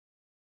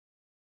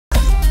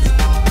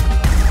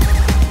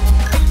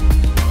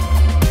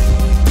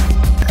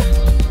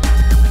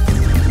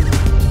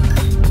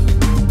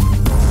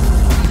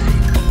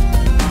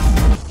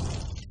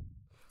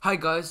Hi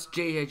guys,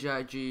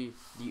 JHIG,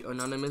 the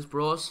Anonymous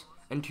Bros,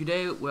 and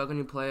today we're going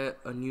to play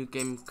a new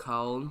game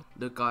called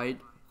The Guide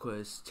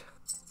Quest.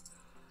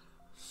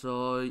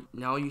 So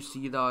now you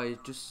see that I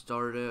just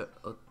started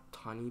a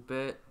tiny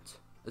bit.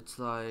 It's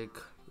like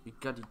you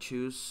got to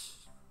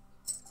choose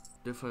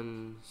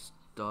different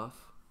stuff.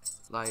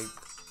 Like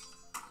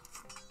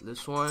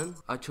this one,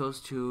 I chose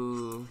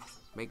to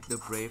make the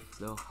brave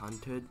the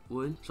hunted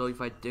wood. So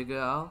if I dig it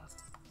out,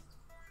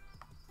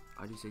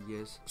 I just said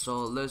yes.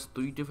 So there's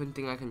 3 different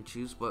things I can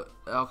choose, but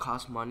it'll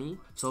cost money.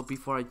 So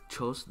before I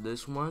chose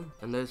this one,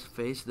 and let's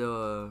face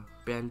the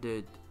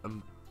bandit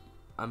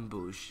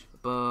ambush.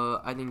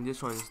 But I think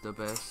this one is the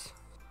best.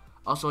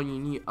 Also, you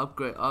need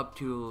upgrade up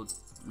to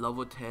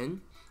level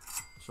 10.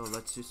 So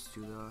let's just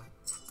do that.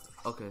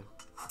 Okay.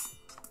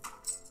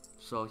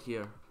 So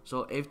here.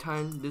 So every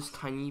time this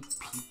tiny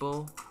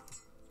people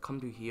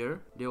come to here,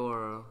 they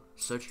will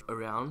search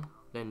around.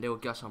 Then they will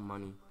get some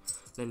money.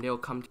 Then they will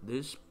come to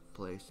this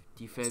place,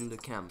 defend the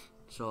camp.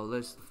 So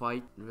let's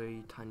fight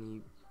very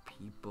tiny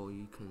people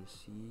you can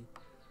see,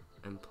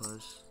 and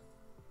plus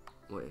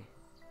wait,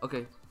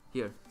 okay,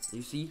 here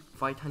you see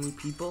 5 tiny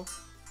people.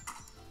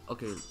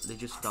 Okay, they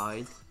just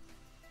died.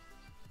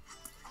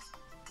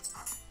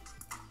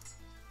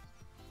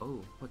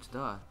 Oh, what's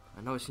that?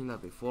 I never seen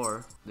that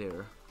before.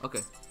 There.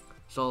 Okay,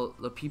 so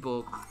the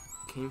people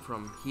came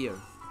from here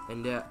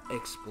and they're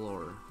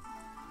explorer.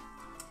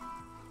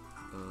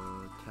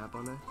 Tap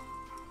on it.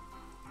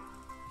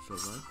 So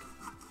like,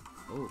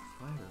 oh,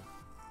 fire.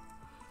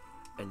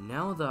 And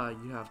now that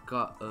you have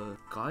got a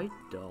guide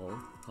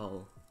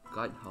hall,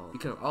 you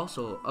can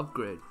also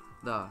upgrade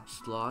the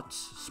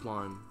slots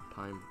spawn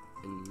time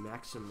and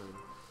maximum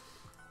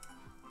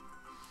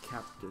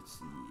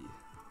capacity.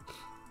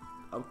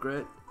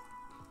 Upgrade.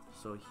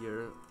 So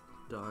here,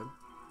 done.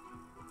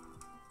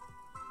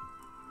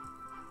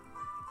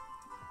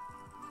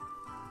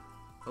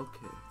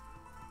 Okay.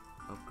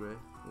 Upgrade.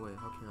 Wait,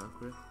 how can I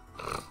upgrade?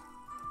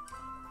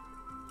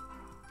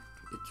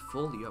 It's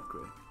fully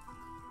upgrade.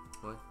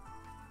 What?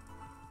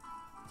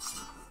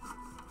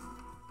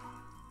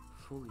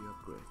 Fully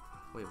upgrade.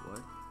 Wait,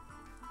 what?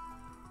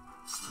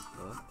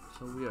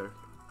 So weird.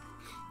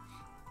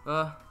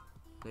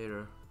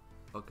 Later.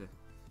 Okay.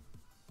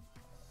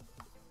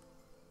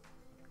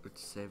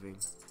 It's saving.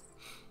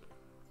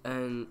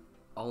 And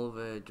all of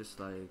it just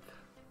like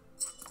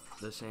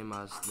the same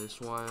as this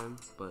one,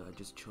 but I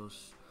just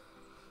chose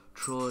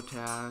troll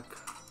attack,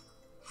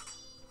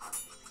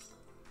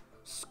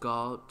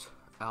 scout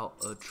out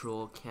a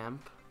troll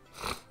camp,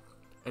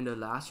 and the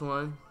last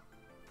one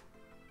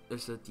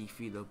is to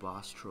defeat the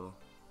boss troll.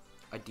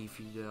 I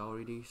defeated it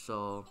already.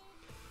 So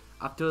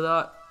after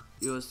that,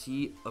 you'll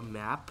see a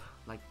map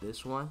like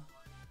this one.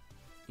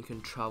 You can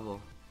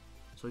travel,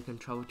 so you can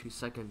travel to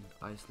second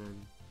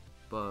Iceland,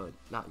 but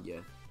not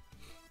yet.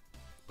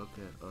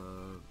 Okay,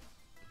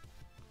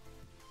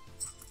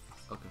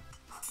 okay,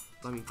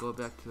 let me go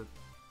back to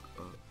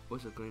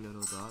what's the green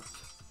little dot?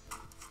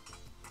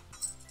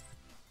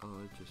 Oh,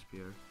 it just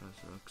appeared. That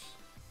sucks.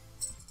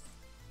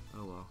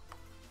 Oh well.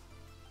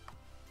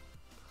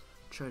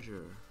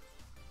 Treasure.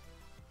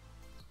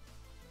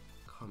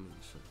 Coming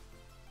soon.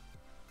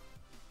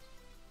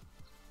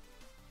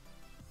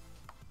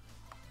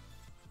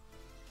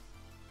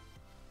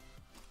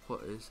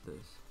 What is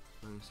this?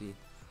 Let me see.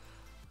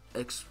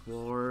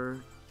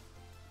 Explore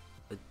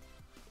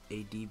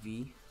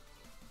ADV.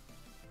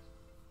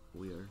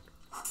 Weird.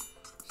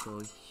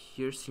 So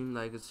here seems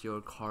like it's your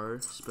car,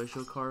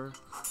 special car,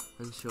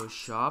 and show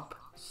shop,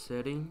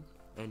 setting,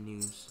 and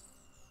news.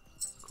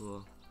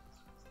 Cool.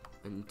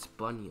 And it's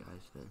bunny, I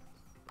said.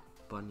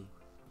 Bunny.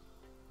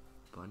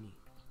 Bunny.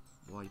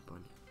 Why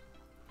bunny?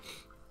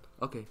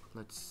 Okay,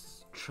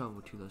 let's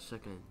travel to the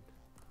second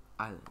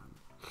island.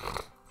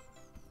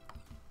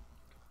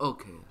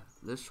 Okay,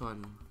 this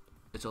one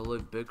it's a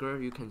little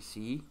bigger, you can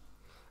see,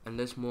 and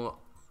there's more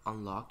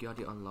unlock. You have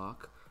to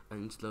unlock,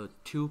 and it's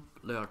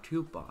there are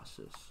 2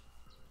 bosses.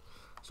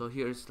 So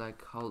here's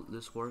like how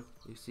this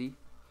works. You see,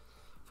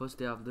 first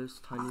they have this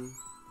tiny.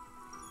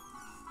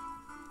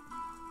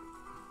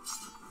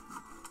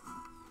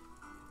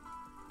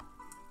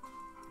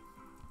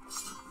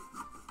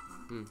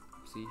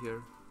 See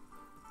here.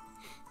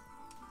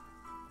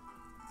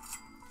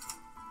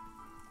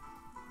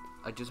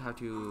 I just have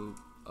to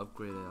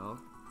upgrade it all.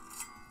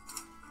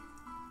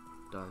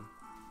 Done.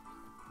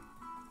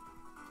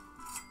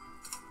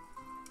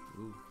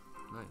 Ooh,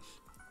 nice.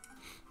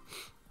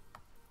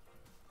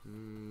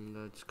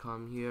 Let's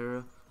come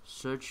here.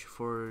 Search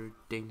for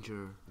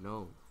danger.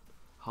 No.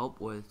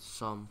 Help with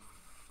some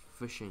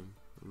fishing.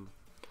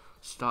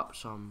 Stop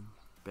some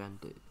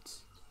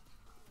bandits.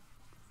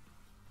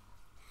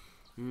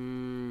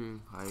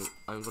 I'm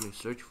gonna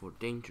search for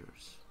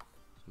dangers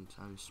since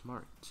I'm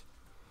smart.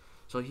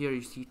 So here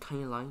you see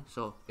tiny line.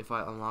 So if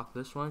I unlock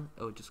this one,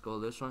 it will just go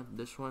this one,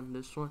 this one,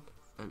 this one,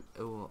 and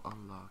it will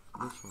unlock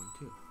this one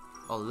too.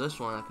 Oh, this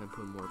one I can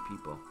put more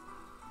people,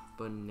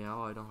 but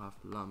now I don't have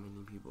that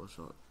many people.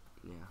 So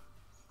yeah.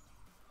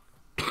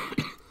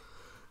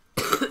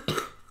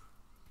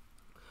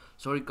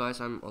 Sorry guys,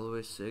 I'm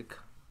always sick,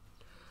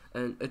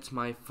 and it's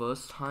my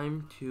first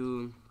time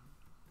to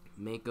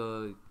make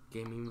a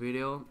gaming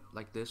video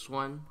like this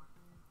one.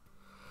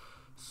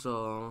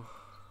 So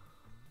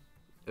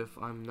if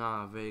I'm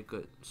not very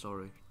good,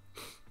 sorry.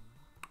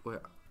 Wait,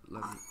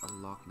 let me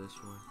unlock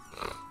this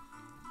one.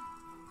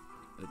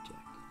 Eject.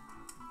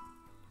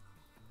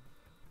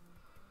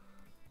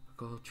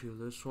 Go to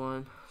this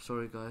one.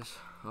 Sorry guys.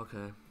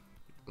 Okay,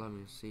 let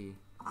me see.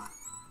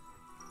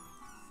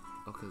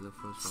 Okay, the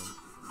first one.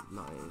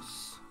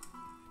 Nice.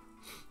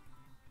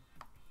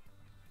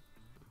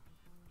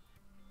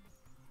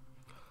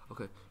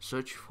 Okay,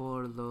 search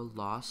for the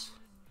lost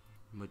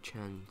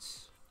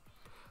merchants.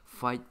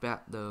 Fight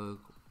back the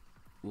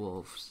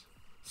wolves.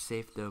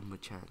 Save the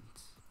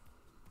merchants.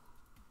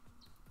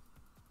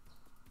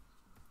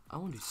 I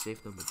want to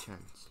save the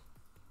merchants.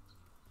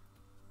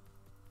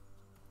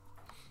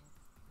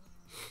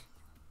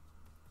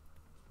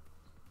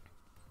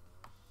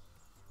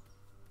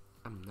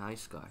 I'm a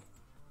nice guy.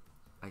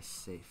 I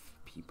save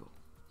people.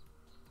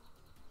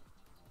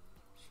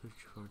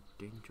 Search for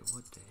danger.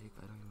 What the heck?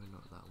 I don't even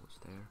know that was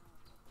there.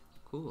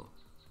 Cool.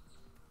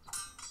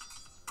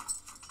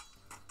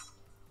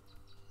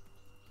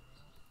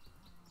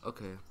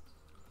 Okay,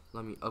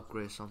 let me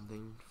upgrade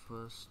something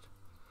first.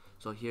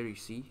 So here you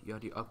see, you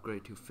have to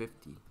upgrade to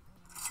 50.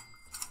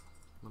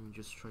 Let me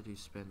just try to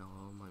spend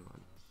all my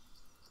money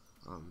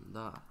on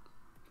that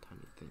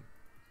tiny thing.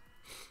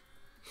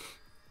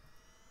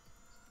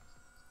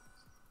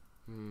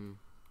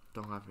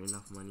 Don't have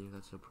enough money,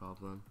 that's a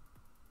problem.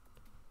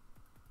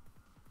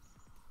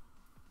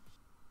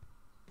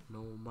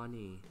 No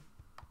money.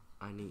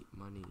 I need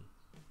money.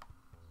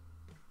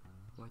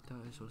 Why thought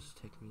it was supposed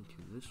to take me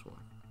to this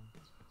one?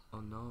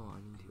 Oh no, I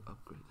need to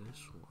upgrade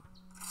this one.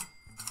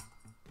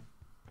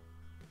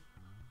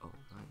 Oh,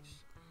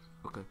 nice.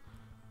 Okay.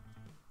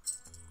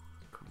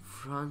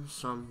 Confront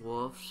some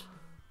wolves.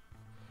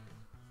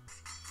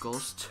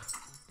 Ghost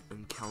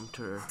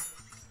encounter.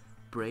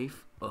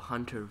 Brave a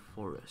hunter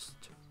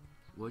forest.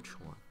 Which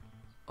one?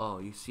 Oh,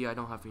 you see I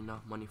don't have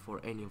enough money for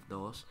any of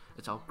those.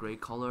 It's our gray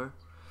color.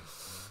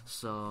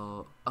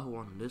 So I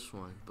want this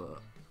one,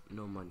 but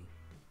no money.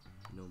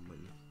 No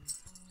money.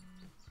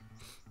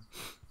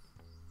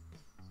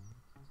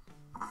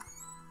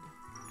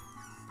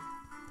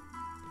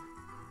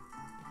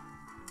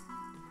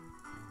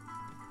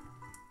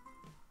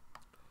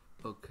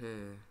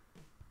 Okay.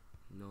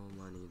 No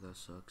money, that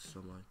sucks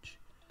so much.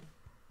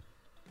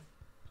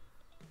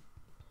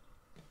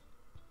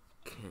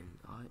 Can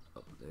I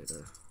up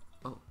later?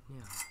 Oh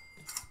yeah.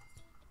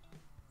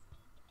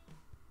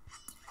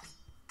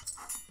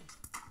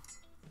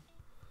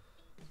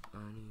 I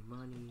need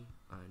money,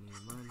 I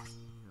need money,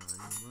 I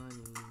need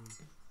money.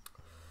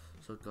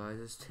 So guys,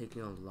 it's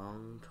taking a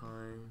long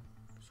time.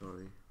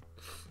 Sorry.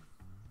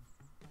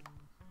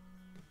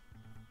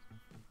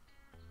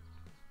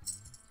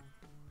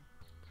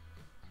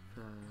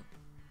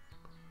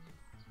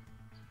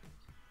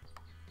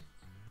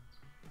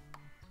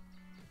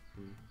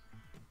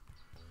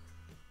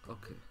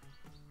 Okay.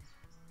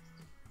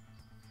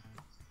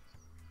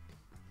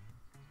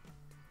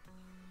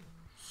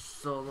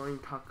 So let me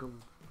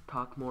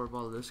talk more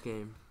about this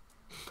game.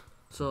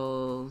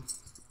 So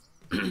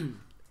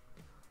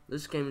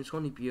this game is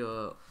going to be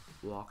a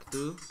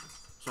walkthrough.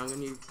 So I'm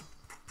going to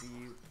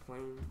be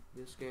playing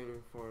this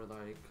game for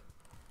like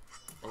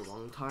a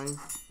long time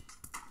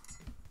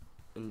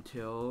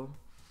until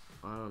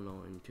I don't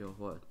know until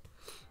what.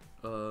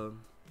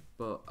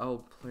 But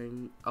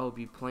I'll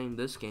be playing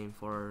this game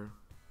for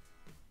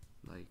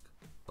like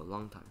a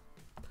long time.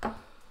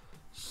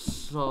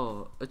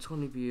 So it's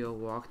gonna be a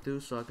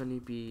walkthrough, so I'm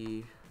gonna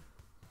be,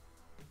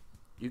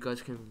 you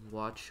guys can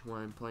watch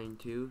when I'm playing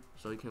too,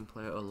 so you can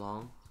play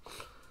along,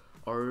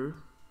 or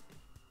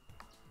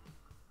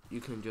you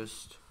can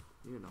just,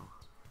 you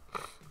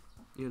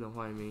know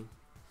what I mean.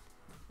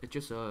 It's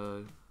just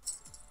I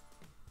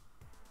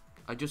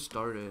just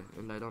started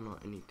and I don't know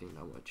anything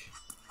that much.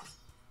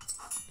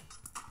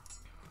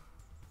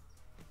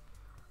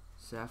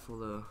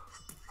 Saffola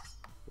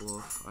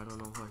Wolf, I don't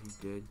know what he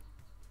did.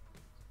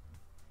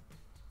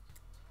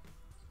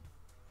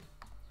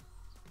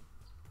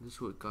 This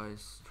is what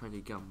guys trying to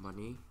get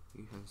money.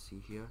 You can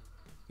see here.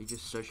 You're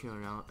just searching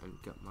around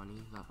and get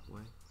money that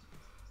way.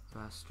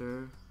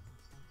 Faster.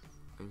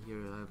 And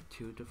here I have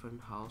two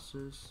different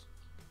houses.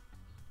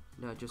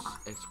 Yeah, just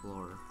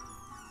explore.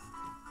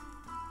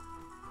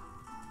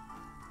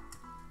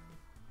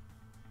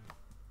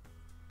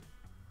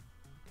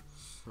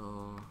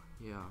 So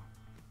yeah.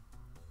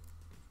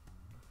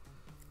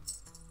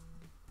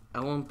 I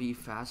won't be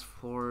fast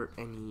for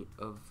any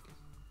of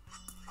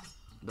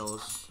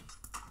those.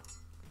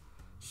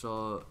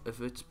 So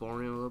if it's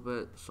boring a little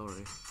bit,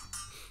 sorry.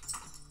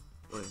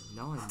 Wait,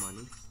 now I have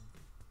money.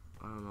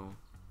 I don't know.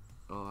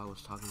 Oh, I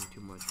was talking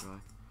too much, right?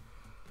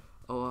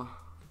 Oh,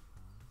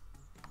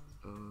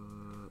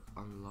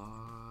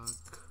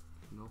 unlock.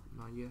 Nope,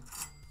 not yet.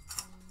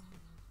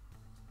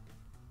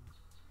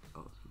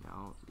 Oh,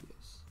 now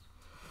yes.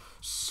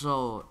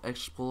 So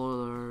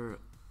explorer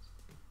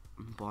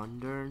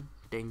abandoned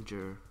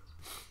danger.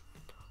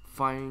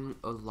 Find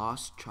a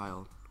lost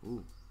child.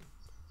 Ooh.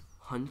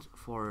 Hunt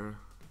for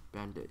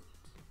bandits.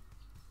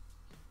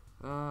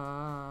 I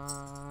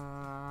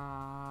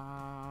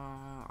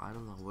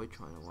don't know which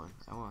one I want.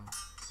 I want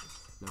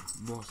the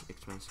most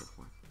expensive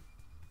one.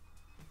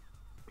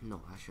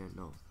 No, actually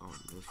no. Oh,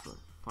 this one.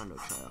 Find a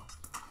child.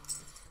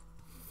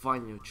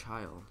 Find your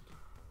child.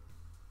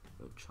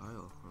 Your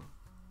child, huh?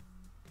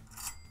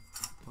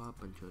 What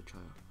happened to your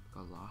child?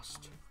 Got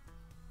lost.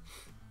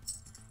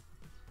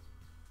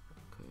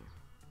 Okay.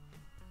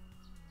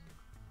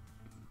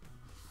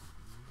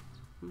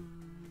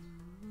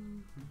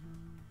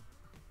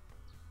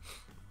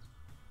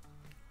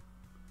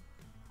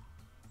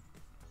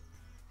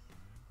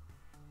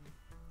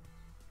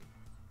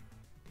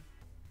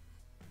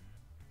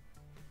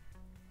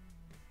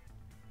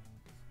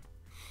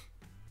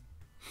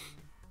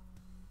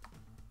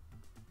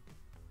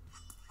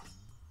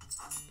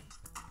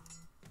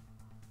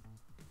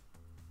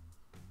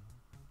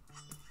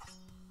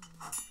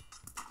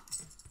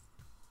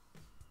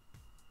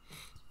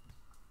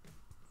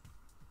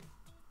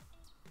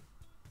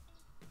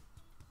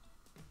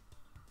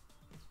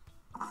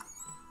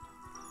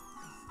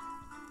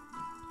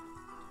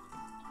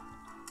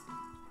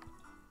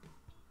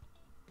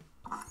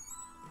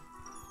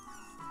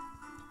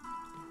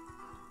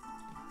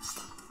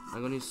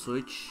 I'm gonna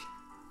switch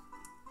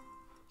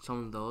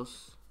some of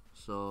those,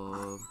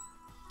 so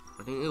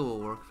I think it will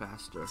work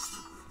faster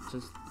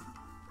since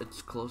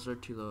it's closer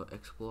to the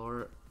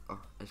explorer,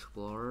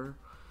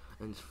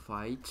 and it's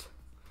fight,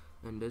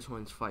 and this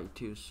one's fight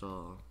too.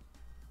 So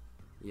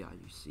yeah,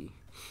 you see,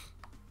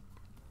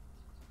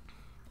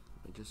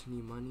 I just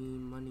need money,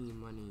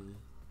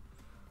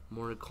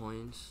 more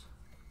coins.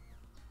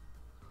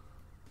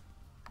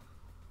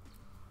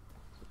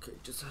 Okay,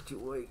 just have to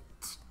wait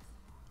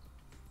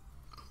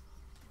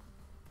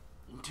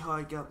until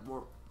I get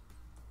more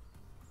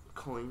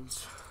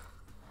coins.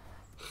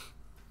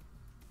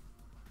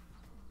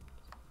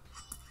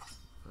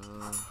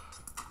 Oh,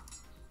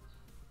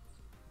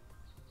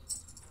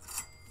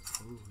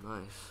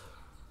 nice.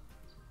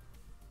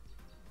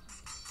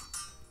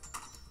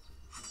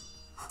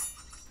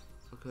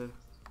 Okay,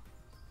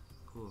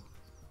 cool.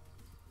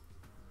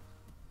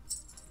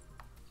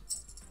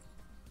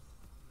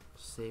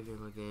 Saving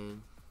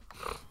again.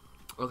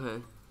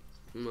 Okay.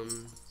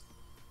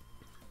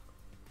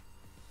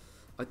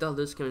 I thought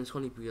this game is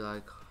gonna be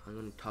like I'm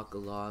gonna talk a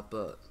lot,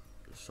 but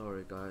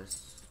sorry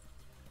guys,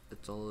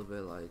 it's a little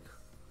bit like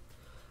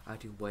I have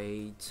to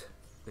wait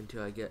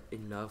until I get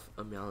enough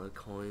amount of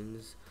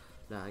coins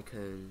that I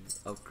can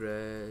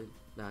upgrade,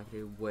 that I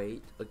can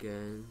wait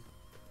again.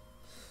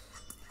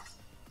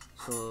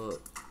 So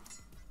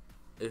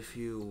if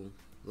you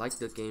like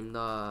the game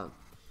that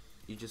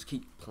you just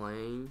keep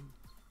playing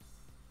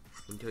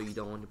until you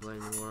don't want to play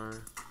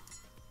anymore,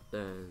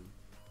 then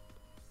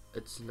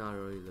it's not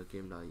really the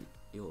game that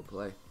you will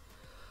play.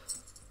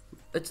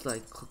 It's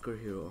like Clicker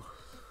Hero.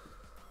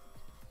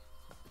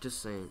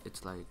 Just saying,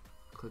 it's like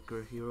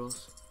Clicker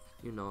Heroes.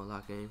 You know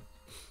that game.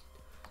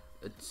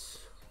 It's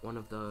one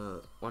of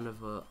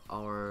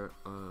our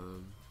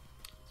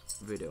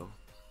video.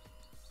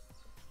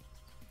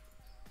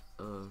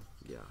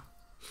 Yeah.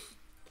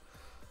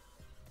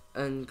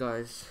 And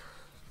guys,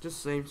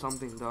 just saying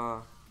something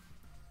that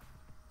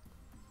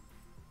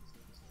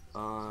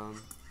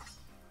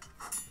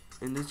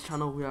in this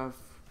channel we have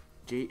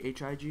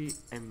JHIG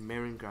and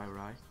Meringuy,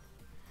 right?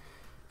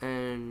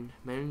 And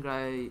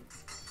Meringuy,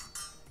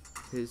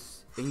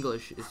 his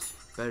English is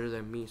better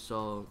than me,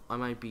 so I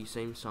might be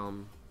saying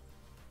some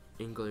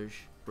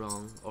English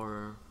wrong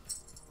or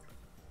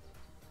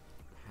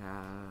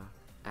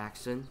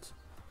accent.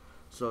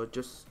 So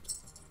just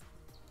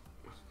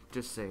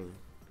saying,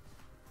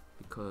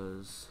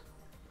 because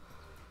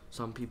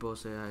some people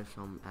say I have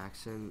some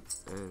accent,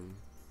 and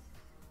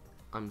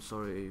I'm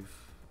sorry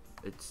if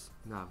it's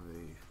not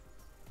very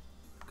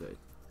good,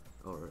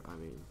 or I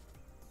mean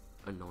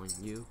annoying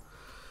you.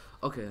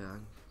 Okay, I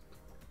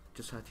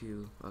just had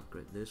to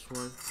upgrade this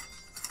one.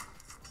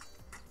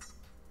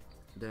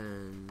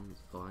 Then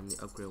I need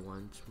to upgrade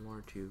once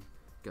more to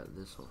get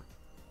this one.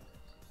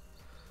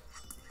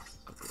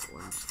 Upgrade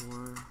once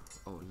more.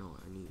 Oh no,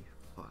 I need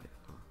 5,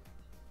 huh?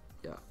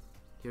 Yeah.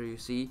 Here you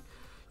see,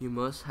 you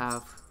must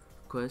have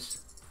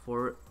quest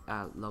 4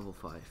 at level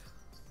 5.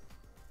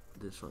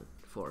 This one,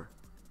 4.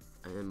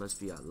 And it must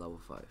be at level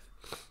 5.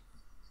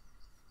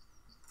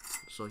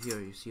 So here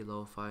you see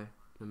level 5.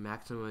 The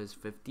maximum is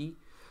 50. And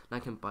I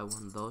can buy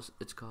one of those.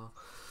 It's called,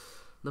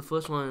 the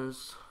first one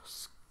is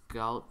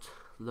Scout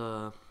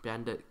the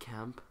Bandit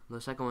Camp.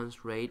 The second one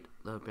is Raid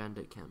the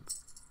Bandit Camp.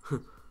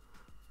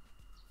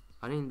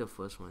 I think the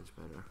first one is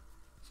better,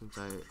 since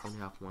I only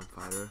have one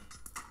fighter.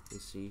 You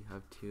see, I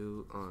have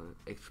 2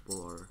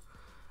 Explorer.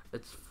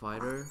 It's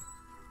fighter.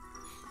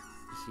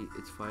 You see,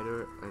 it's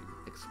fighter and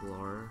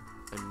Explorer,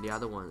 and the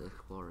other one is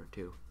Explorer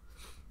too.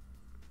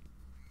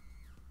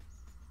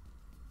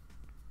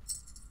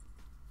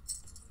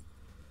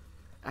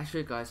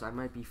 Actually guys, I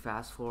might be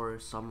fast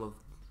forward some of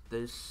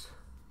this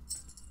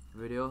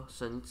video,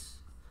 since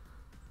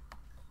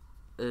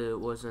it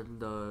wasn't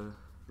the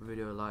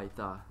video like I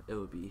thought it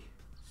would be.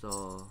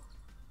 So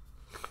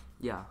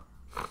yeah,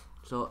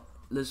 so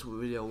this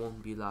video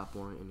won't be that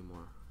boring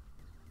anymore.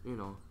 You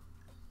know,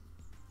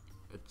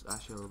 it's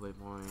actually a little bit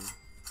boring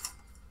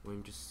when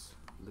you just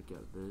look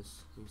at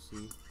this. You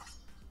see,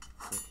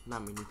 like,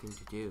 not many things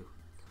to do,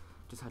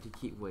 just have to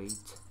keep wait.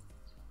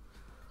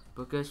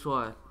 But guess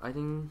what? I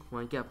think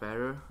when I get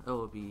better, it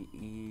will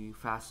be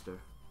faster.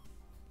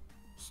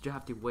 Still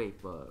have to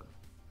wait, but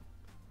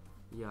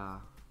yeah.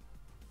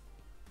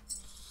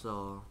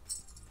 So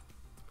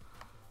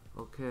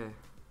okay.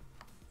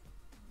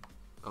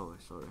 Oh,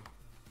 sorry.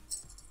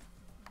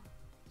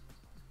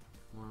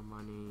 More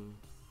money.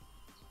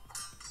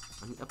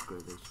 I need to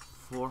upgrade this.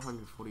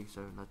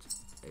 447. That's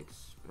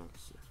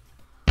expensive.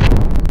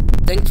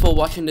 Thanks for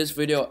watching this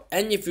video,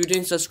 and if you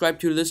didn't subscribe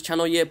to this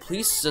channel yet,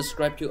 please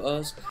subscribe to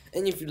us.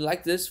 And if you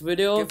like this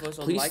video, give us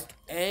a like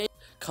and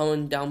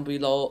comment down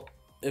below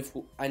if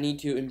I need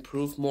to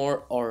improve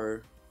more,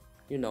 or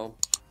you know.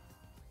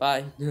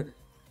 Bye.